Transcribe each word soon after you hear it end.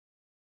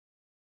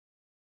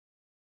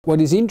What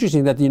is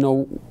interesting that, you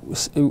know,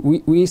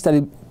 we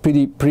studied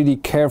pretty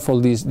careful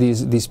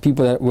these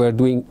people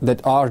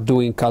that are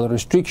doing calorie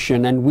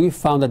restriction, and we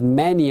found that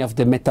many of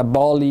the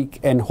metabolic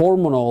and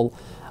hormonal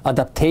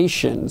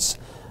adaptations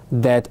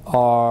that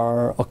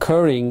are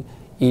occurring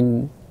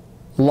in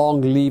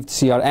long-lived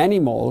CR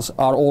animals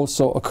are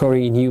also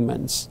occurring in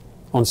humans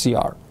on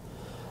CR.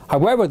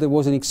 However, there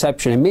was an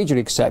exception, a major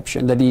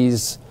exception, that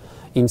is,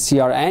 in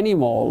CR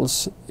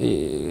animals,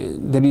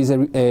 there is a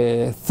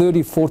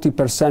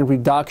 30–40%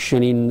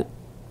 reduction in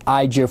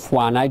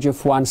IGF-1.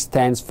 IGF-1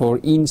 stands for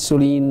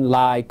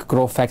insulin-like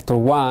growth factor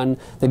 1.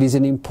 That is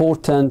an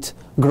important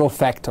growth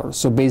factor.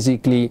 So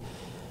basically,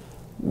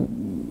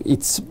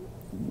 it's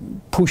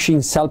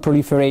pushing cell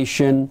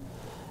proliferation.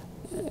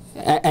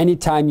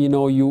 Anytime, you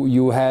know,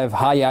 you have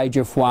high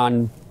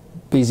IGF-1,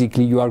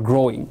 basically you are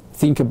growing.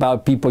 Think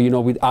about people, you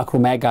know, with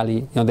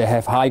acromegaly. You know, they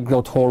have high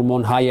growth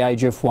hormone, high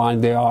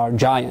IGF-1, they are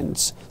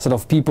giants. Sort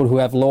of people who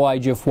have low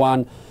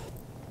IGF-1,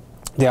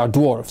 they are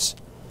dwarfs.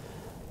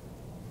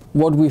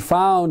 What we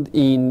found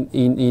in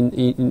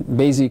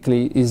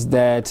basically is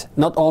that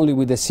not only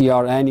with the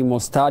CR animal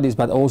studies,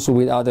 but also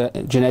with other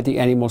genetic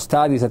animal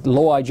studies, that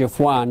low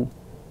IGF-1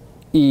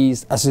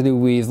 is associated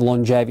with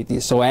longevity.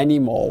 So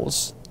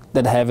animals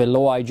that have a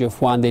low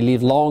IGF-1, they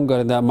live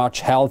longer, they're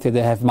much healthier,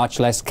 they have much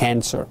less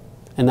cancer.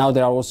 And now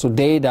there are also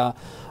data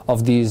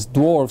of these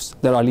dwarfs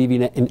that are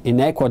living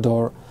in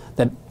Ecuador,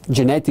 that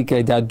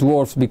genetically they are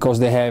dwarfs because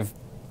they have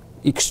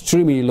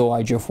extremely low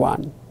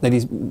IGF-1. That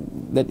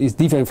is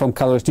different from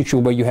calorie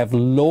restriction, where you have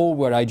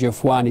lower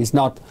IGF-1, is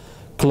not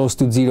close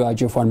to zero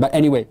IGF-1. But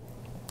anyway,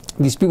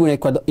 these people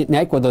in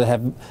Ecuador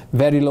have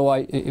very low,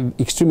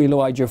 extremely low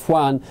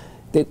IGF-1.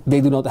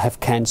 They do not have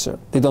cancer.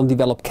 They don't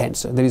develop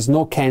cancer. There is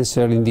no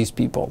cancer in these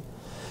people,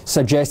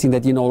 suggesting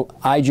that, you know,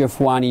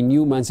 IGF-1 in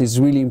humans is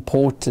really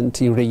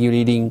important in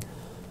regulating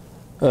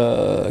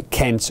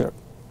cancer.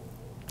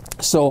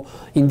 So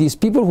in these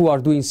people who are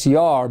doing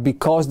CR,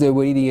 because they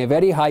were eating a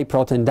very high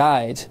protein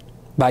diet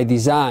by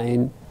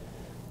design,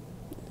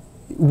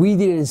 we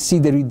didn't see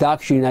the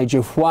reduction in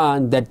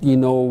IGF-1 that, you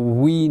know,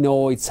 we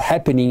know it's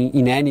happening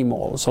in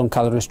animals on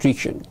calorie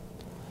restriction.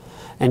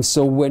 And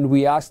so when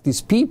we asked these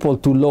people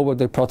to lower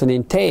their protein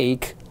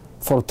intake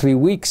for 3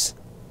 weeks,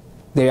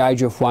 their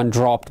IGF-1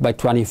 dropped by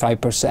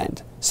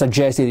 25%,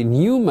 suggesting in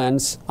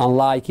humans,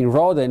 unlike in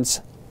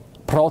rodents,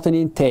 protein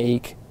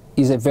intake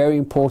is a very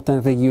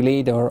important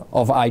regulator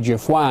of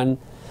IGF-1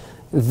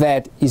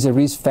 that is a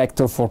risk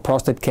factor for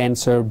prostate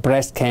cancer,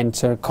 breast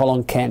cancer,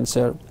 colon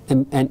cancer,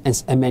 and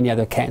many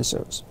other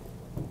cancers.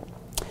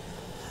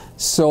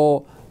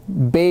 So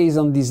based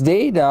on this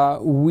data,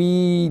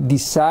 we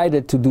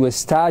decided to do a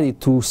study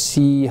to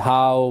see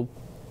how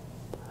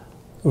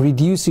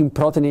reducing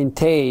protein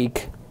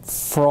intake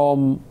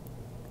from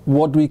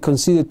what we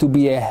consider to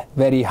be a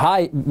very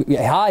high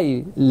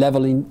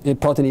level in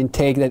protein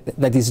intake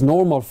that is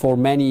normal for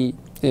many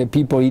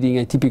people eating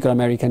a typical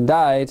American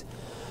diet.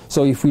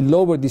 So if we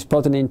lower this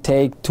protein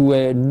intake to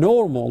a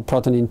normal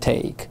protein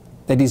intake,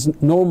 that is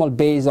normal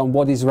based on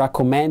what is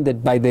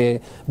recommended by the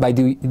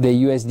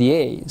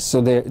USDA.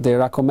 So the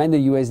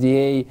recommended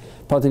USDA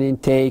protein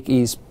intake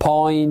is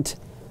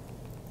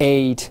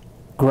 0.8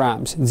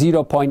 grams,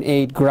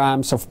 0.8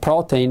 grams of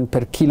protein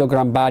per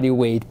kilogram body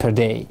weight per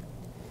day.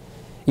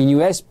 In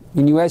US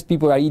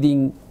people are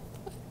eating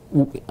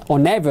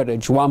on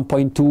average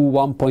 1.2,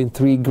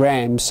 1.3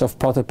 grams of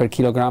protein per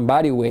kilogram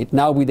body weight.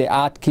 Now with the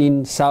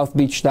Atkins South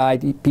Beach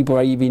diet, people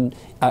are eating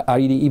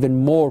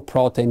even more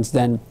proteins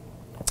than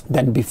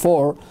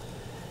before,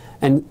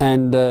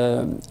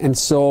 and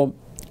so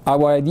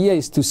our idea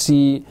is to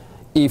see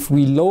if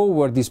we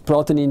lower this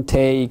protein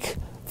intake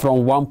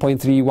from 1.3,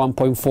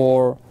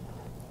 1.4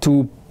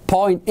 to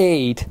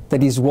 0.8,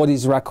 that is what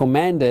is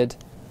recommended,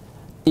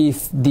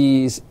 if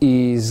this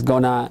is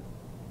gonna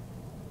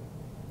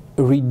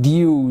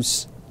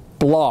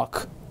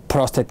block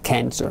prostate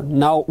cancer.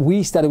 Now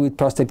we started with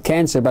prostate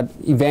cancer, but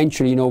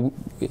eventually, you know,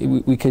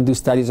 we can do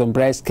studies on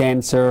breast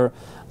cancer,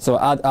 so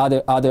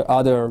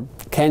other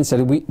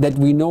cancer that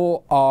we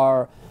know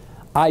are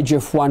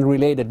IGF-1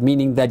 related,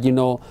 meaning that, you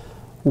know,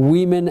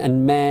 women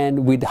and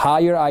men with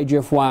higher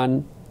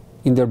IGF-1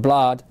 in their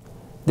blood,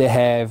 they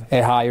have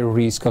a higher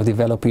risk of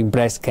developing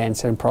breast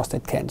cancer and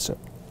prostate cancer.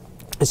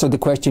 And so the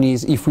question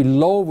is, if we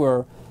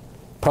lower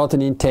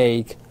protein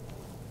intake,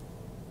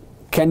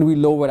 can we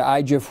lower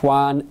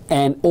IGF-1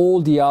 and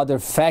all the other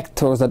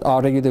factors that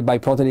are regulated by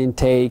protein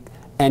intake,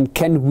 and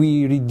can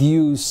we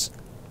reduce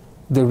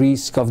the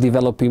risk of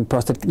developing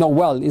prostate? No,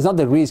 well, it's not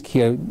the risk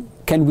here.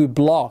 Can we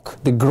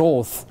block the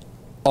growth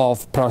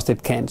of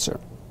prostate cancer?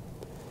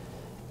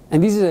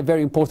 And this is a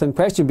very important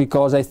question,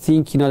 because I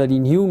think, you know, that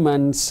in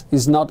humans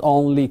is not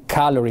only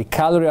calories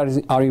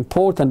are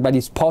important, but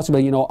it's possible,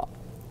 you know,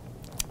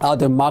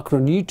 other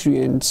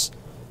macronutrients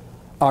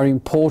are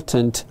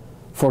important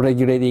for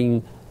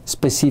regulating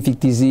specific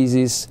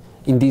diseases,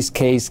 in this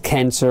case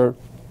cancer,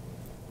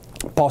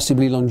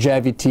 possibly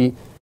longevity,